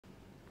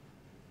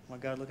my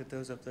God, look at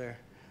those up there.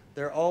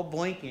 They're all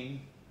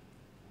blinking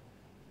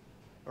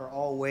or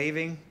all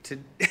waving to,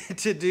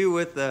 to do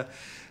with the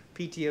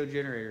PTO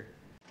generator.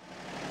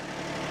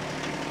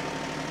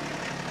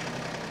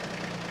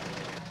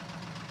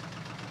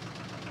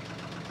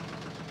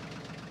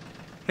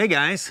 Hey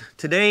guys,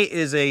 today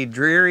is a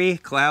dreary,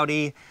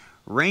 cloudy,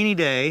 rainy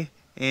day,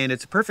 and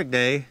it's a perfect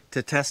day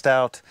to test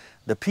out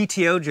the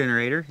PTO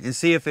generator and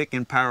see if it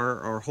can power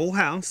our whole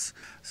house.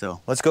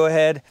 So let's go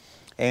ahead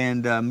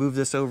and move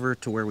this over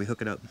to where we hook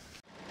it up.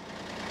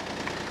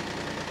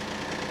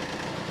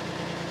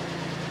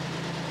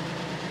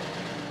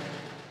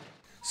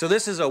 So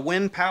this is a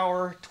wind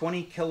power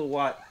 20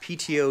 kilowatt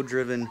PTO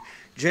driven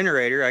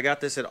generator. I got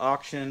this at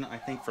auction, I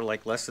think for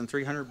like less than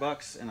 300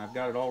 bucks, and I've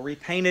got it all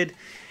repainted,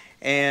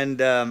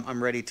 and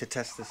I'm ready to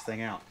test this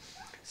thing out.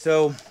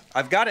 So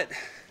I've got it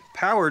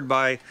powered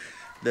by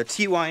the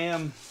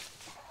TYM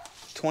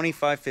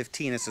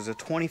T654. This is a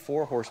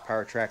 24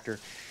 horsepower tractor.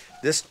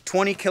 This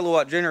 20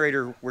 kilowatt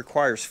generator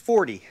requires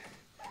 40,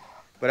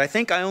 but I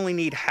think I only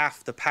need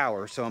half the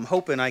power, so I'm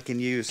hoping I can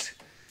use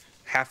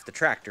half the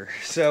tractor.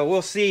 So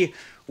we'll see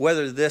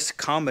whether this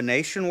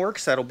combination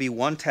works. That'll be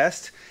one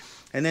test.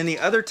 And then the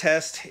other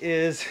test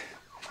is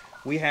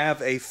we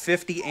have a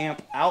 50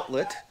 amp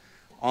outlet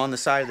on the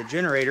side of the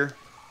generator,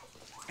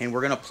 and we're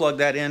going to plug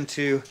that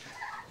into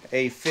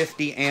a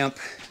 50 amp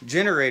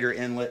generator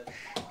inlet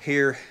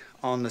here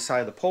on the side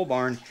of the pole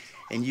barn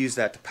and use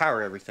that to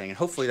power everything. And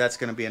hopefully that's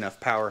going to be enough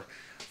power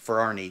for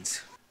our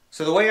needs.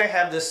 So the way I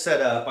have this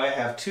set up, I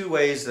have two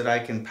ways that I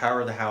can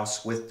power the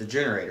house with the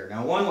generator.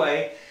 Now, one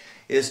way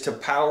is to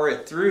power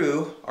it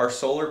through our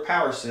solar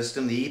power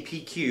system, the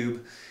EP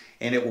Cube,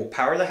 and it will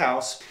power the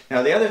house.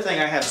 Now the other thing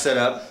I have set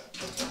up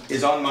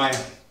is on my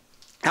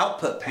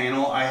output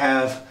panel, I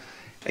have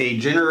a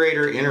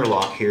generator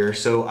interlock here,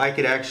 so I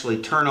could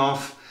actually turn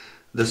off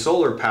the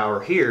solar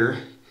power here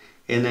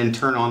and then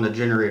turn on the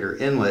generator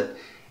inlet,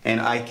 and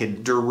I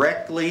could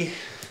directly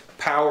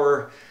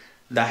power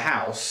the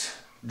house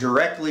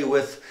directly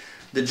with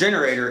the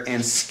generator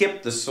and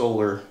skip the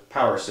solar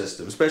power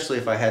system. Especially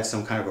if I had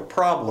some kind of a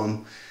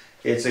problem,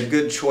 it's a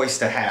good choice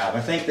to have.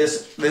 I think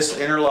this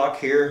interlock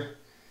here,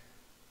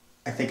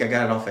 I think I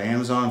got it off of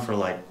Amazon for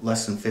like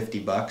less than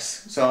 50 bucks.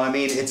 So I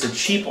mean, it's a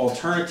cheap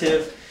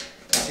alternative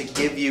to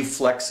give you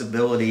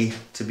flexibility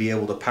to be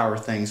able to power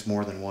things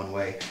more than one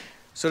way.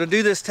 So to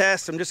do this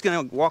test, I'm just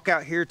going to walk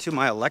out here to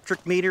my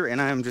electric meter, and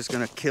I'm just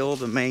going to kill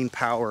the main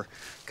power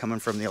coming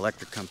from the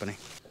electric company.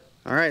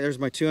 All right, there's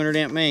my 200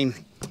 amp main.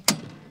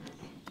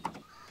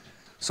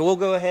 So we'll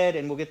go ahead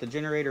and we'll get the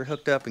generator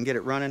hooked up and get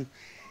it running.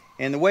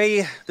 And the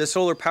way the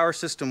solar power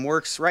system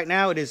works right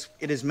now, it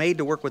is made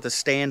to work with a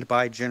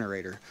standby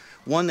generator,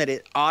 one that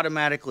it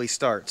automatically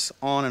starts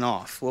on and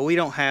off. Well, we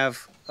don't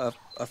have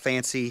a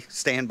fancy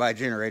standby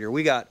generator.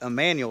 We got a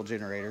manual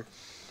generator.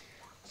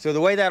 So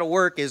the way that'll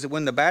work is that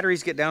when the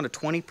batteries get down to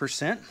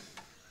 20%,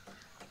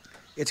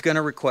 it's going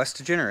to request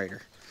a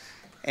generator.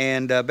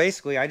 And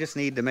basically, I just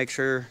need to make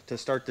sure to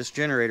start this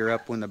generator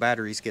up when the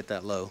batteries get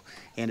that low,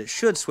 and it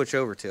should switch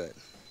over to it.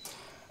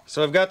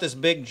 So I've got this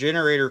big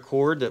generator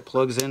cord that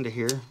plugs into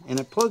here, and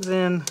it plugs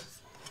in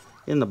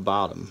the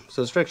bottom.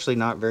 So it's actually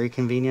not very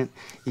convenient.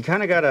 You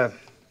kind of gotta,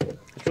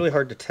 it's really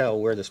hard to tell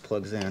where this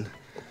plugs in.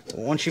 But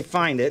once you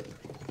find it,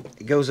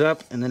 it goes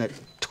up and then it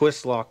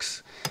twist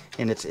locks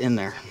and it's in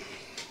there.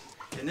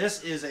 And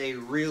this is a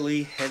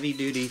really heavy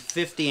duty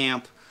 50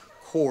 amp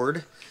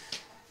cord,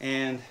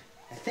 and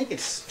I think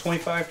it's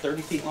 25,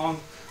 30 feet long,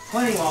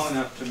 plenty long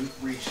enough to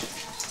reach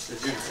the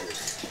generator.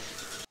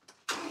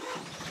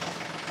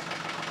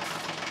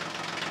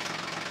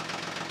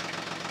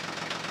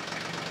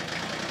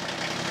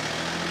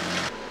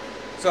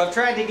 So I've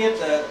tried to get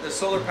the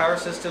solar power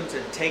system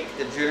to take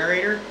the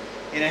generator,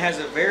 and it has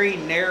a very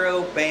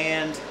narrow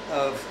band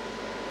of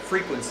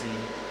frequency.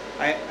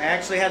 I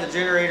actually had the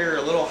generator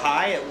a little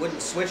high, it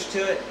wouldn't switch to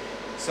it,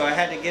 so I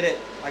had to get it,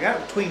 I got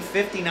it between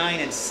 59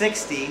 and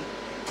 60,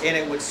 and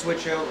it would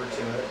switch over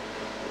to it.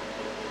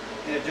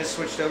 And it just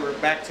switched over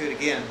back to it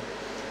again.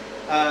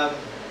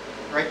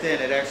 Right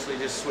then it actually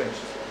just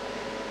switched.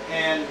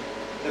 And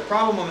the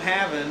problem I'm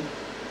having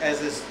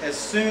is as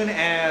soon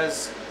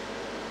as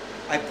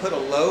I put a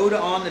load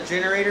on the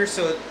generator,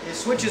 so it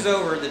switches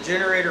over, the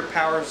generator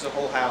powers the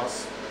whole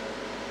house.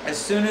 As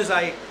soon as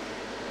I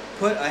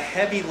put a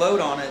heavy load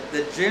on it,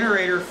 the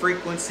generator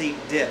frequency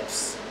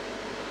dips.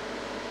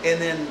 And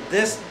then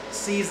this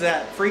sees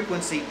that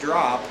frequency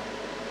drop,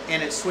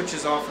 and it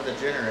switches off of the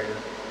generator.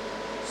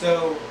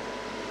 So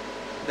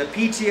the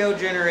PTO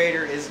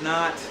generator is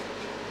not,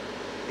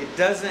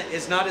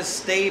 it's not as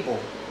stable.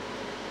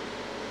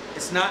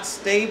 It's not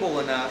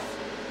stable enough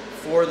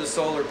for the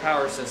solar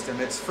power system.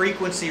 Its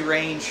frequency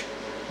range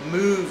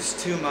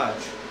moves too much,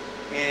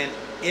 and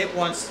it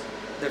wants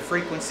the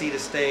frequency to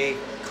stay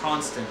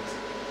constant.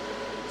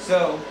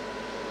 So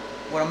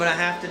what I'm going to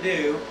have to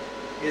do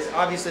is,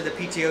 obviously the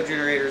PTO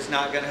generator is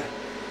not going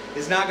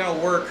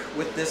to work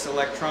with this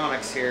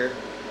electronics here.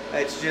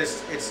 It's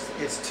just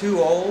it's too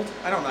old.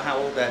 I don't know how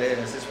old that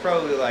is. It's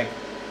probably like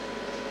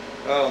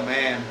Oh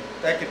man,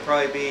 that could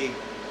probably be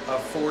a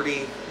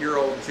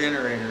 40-year-old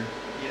generator,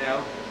 you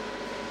know,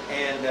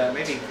 and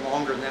maybe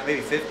longer than that,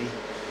 maybe 50.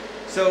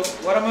 So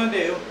what I'm going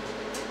to do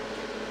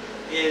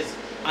is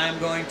I'm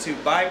going to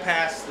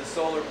bypass the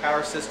solar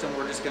power system.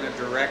 We're just going to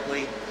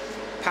directly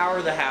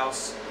power the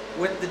house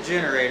with the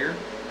generator,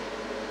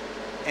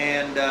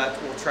 and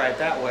we'll try it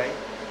that way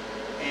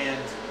and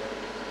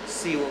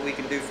see what we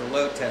can do for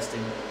load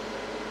testing.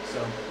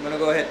 So I'm going to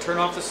go ahead and turn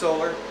off the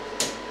solar.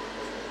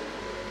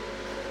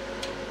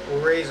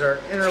 We'll raise our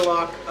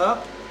interlock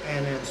up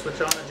and then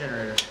switch on the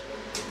generator.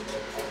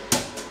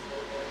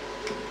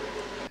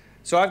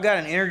 So I've got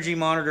an energy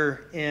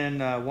monitor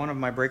in one of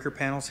my breaker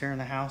panels here in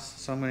the house.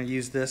 So I'm going to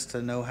use this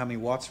to know how many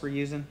watts we're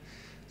using.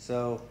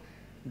 So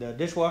the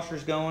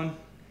dishwasher's going,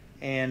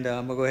 and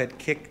I'm going to go ahead and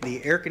kick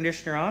the air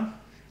conditioner on,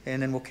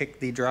 and then we'll kick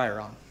the dryer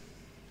on.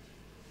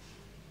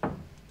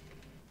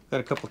 Got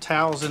a couple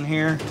towels in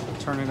here.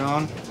 Turn it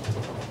on.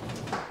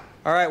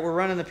 All right, we're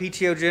running the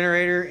PTO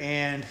generator,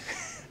 and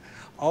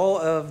all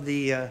of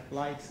the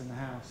lights in the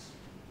house.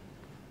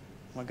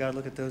 Oh my God,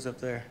 look at those up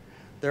there.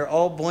 They're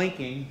all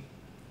blinking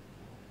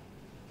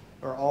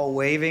or all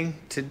waving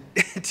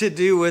to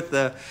do with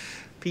the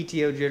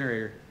PTO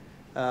generator.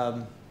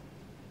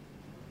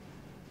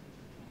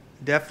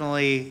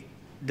 Definitely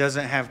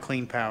doesn't have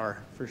clean power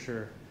for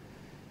sure.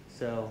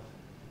 So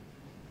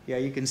yeah,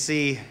 you can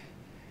see,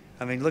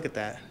 I mean, look at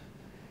that.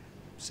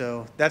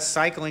 So that's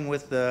cycling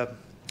with the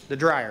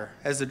dryer.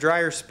 As the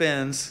dryer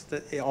spins,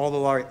 all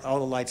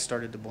the lights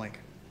started to blink.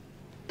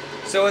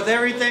 So with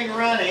everything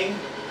running,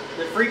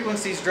 the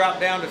frequencies drop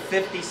down to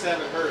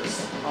 57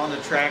 hertz on the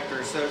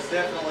tractor. So it's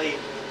definitely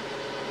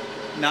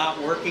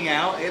not working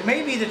out. It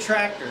may be the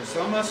tractor.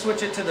 So I'm going to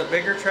switch it to the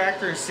bigger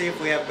tractor and see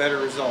if we have better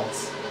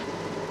results.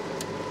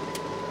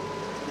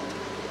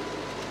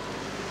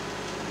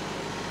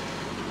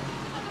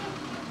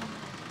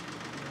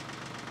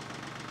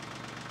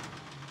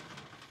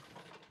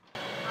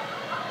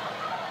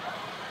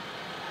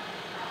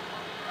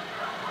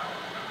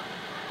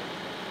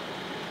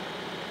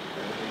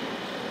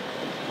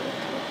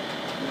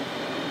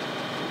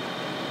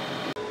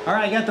 All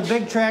right, I got the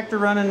big tractor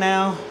running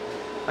now.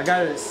 I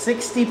got it at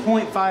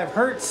 60.5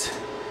 hertz.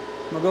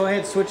 I'm gonna go ahead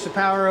and switch the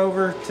power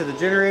over to the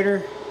generator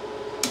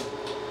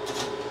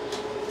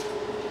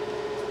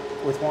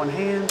with one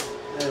hand.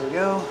 There we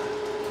go.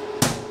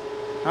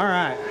 All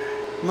right,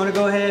 I'm gonna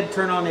go ahead and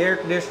turn on the air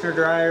conditioner,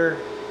 dryer,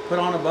 put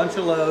on a bunch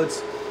of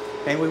loads,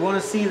 and we wanna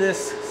see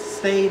this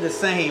stay the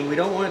same. We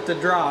don't want it to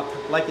drop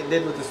like it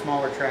did with the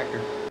smaller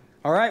tractor.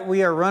 All right,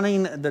 we are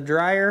running the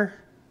dryer,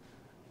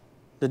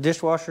 the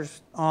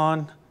dishwasher's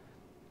on,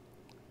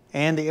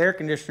 and the air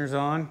conditioner's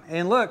on.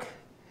 And look,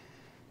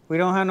 we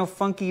don't have no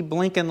funky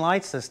blinking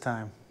lights this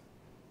time.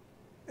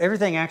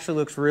 Everything actually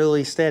looks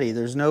really steady.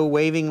 There's no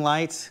waving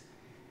lights.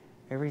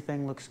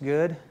 Everything looks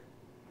good.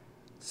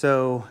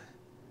 So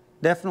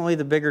definitely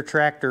the bigger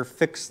tractor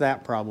fixed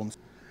that problem.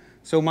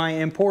 So my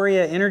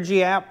Emporia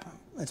Energy app,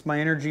 it's my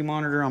energy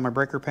monitor on my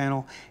breaker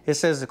panel. It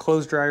says the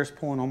clothes dryer's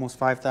pulling almost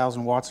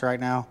 5,000 watts right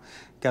now.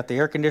 Got the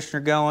air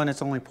conditioner going,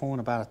 it's only pulling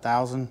about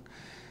 1,000.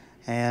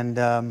 And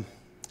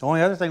the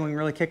only other thing we can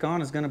really kick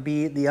on is going to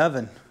be the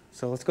oven.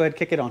 So let's go ahead and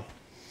kick it on.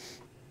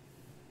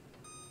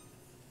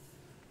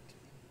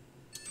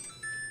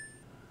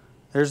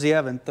 There's the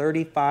oven,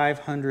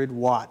 3,500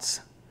 watts.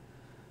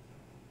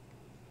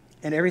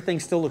 And everything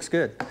still looks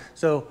good.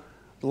 So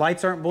the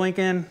lights aren't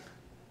blinking.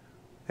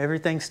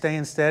 Everything's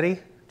staying steady,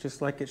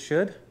 just like it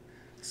should.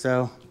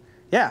 So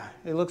yeah,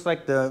 it looks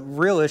like the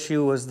real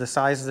issue was the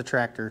size of the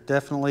tractor.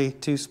 Definitely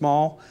too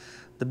small.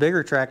 The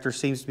bigger tractor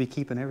seems to be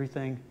keeping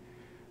everything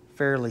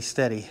fairly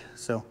steady.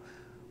 So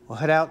we'll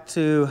head out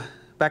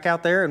back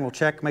out there and we'll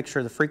check, make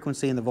sure the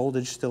frequency and the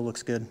voltage still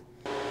looks good.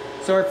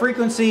 So our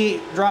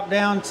frequency dropped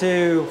down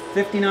to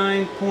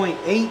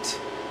 59.8,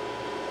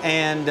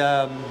 and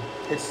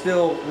it's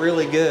still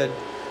really good.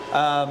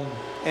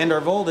 And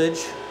our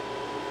voltage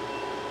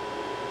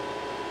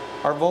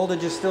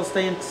is still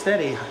staying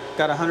steady.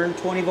 Got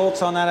 120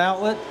 volts on that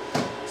outlet,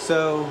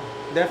 so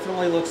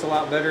definitely looks a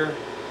lot better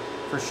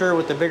for sure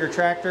with the bigger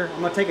tractor.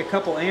 I'm going to take a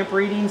couple amp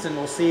readings and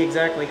we'll see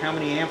exactly how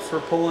many amps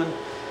we're pulling.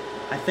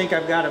 I think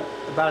I've got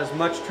about as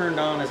much turned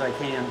on as I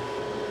can.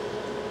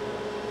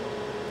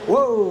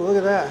 Whoa, look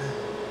at that.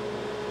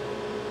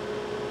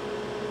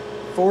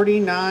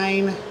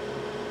 49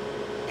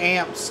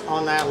 amps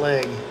on that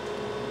leg.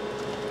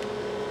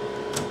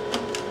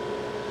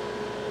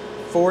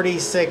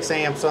 46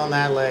 amps on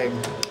that leg.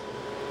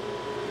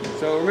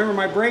 So remember,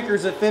 my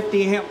breaker's a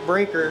 50 amp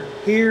breaker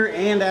here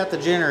and at the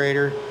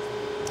generator.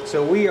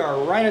 So we are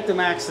right at the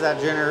max of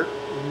that generator,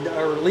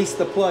 or at least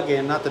the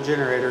plug-in, not the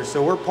generator.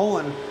 So we're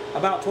pulling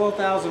about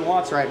 12,000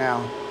 watts right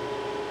now.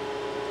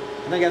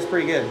 I think that's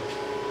pretty good.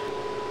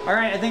 All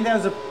right, I think that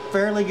was a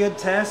fairly good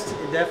test.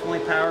 It definitely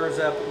powers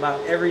up about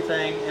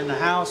everything in the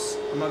house.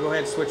 I'm gonna go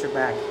ahead and switch it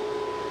back.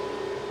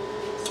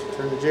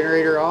 Turn the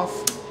generator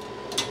off.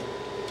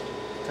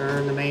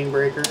 Turn the main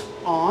breaker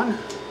on.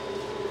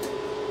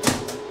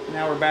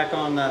 Now we're back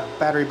on the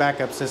battery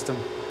backup system.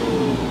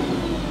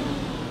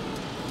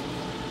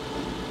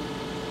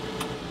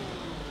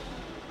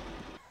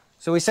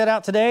 So we set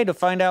out today to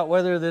find out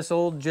whether this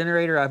old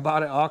generator I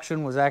bought at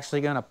auction was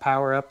actually going to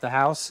power up the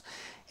house.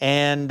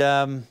 And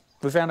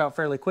we found out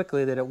fairly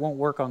quickly that it won't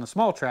work on the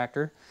small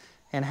tractor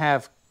and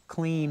have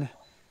clean,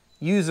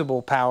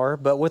 usable power.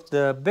 But with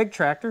the big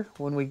tractor,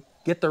 when we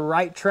get the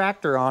right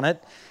tractor on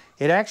it,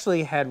 it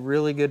actually had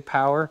really good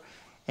power.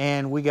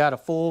 And we got a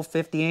full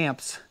 50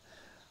 amps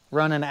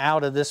running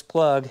out of this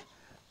plug,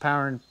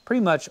 powering pretty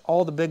much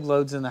all the big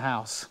loads in the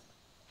house.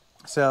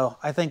 So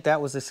I think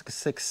that was a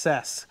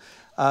success.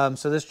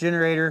 So this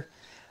generator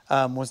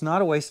was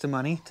not a waste of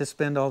money to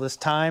spend all this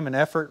time and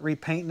effort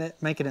repainting it,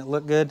 making it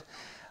look good.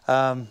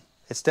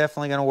 It's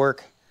definitely going to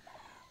work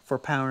for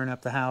powering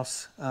up the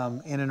house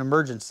in an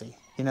emergency.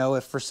 You know,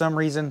 if for some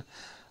reason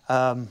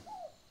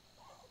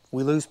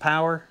we lose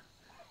power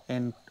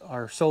and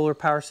our solar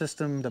power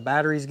system, the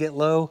batteries get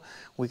low,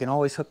 we can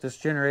always hook this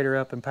generator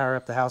up and power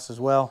up the house as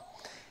well.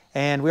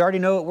 And we already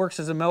know it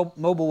works as a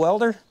mobile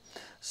welder,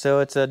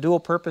 so it's a dual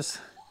purpose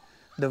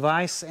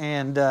device,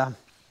 and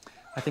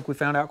I think we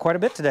found out quite a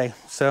bit today.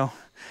 So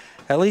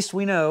at least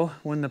we know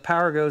when the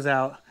power goes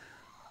out,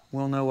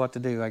 we'll know what to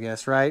do, I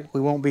guess, right? We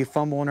won't be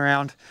fumbling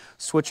around,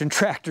 switching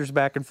tractors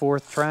back and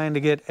forth, trying to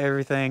get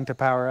everything to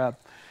power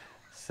up.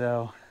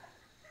 So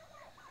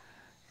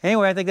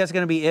anyway, I think that's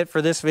going to be it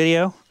for this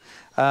video.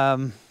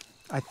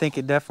 I think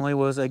it definitely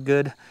was a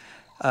good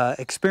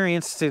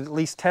experience to at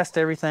least test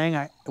everything.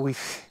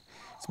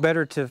 It's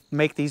better to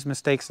make these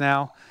mistakes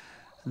now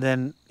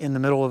than in the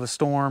middle of a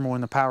storm or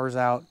when the power's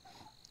out.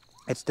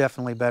 It's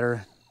definitely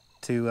better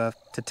to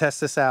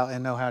test this out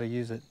and know how to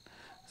use it.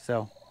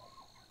 So,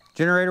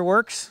 generator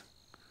works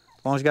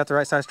as long as you got the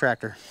right size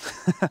tractor.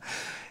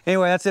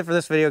 Anyway, that's it for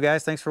this video,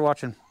 guys. Thanks for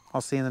watching.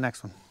 I'll see you in the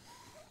next one.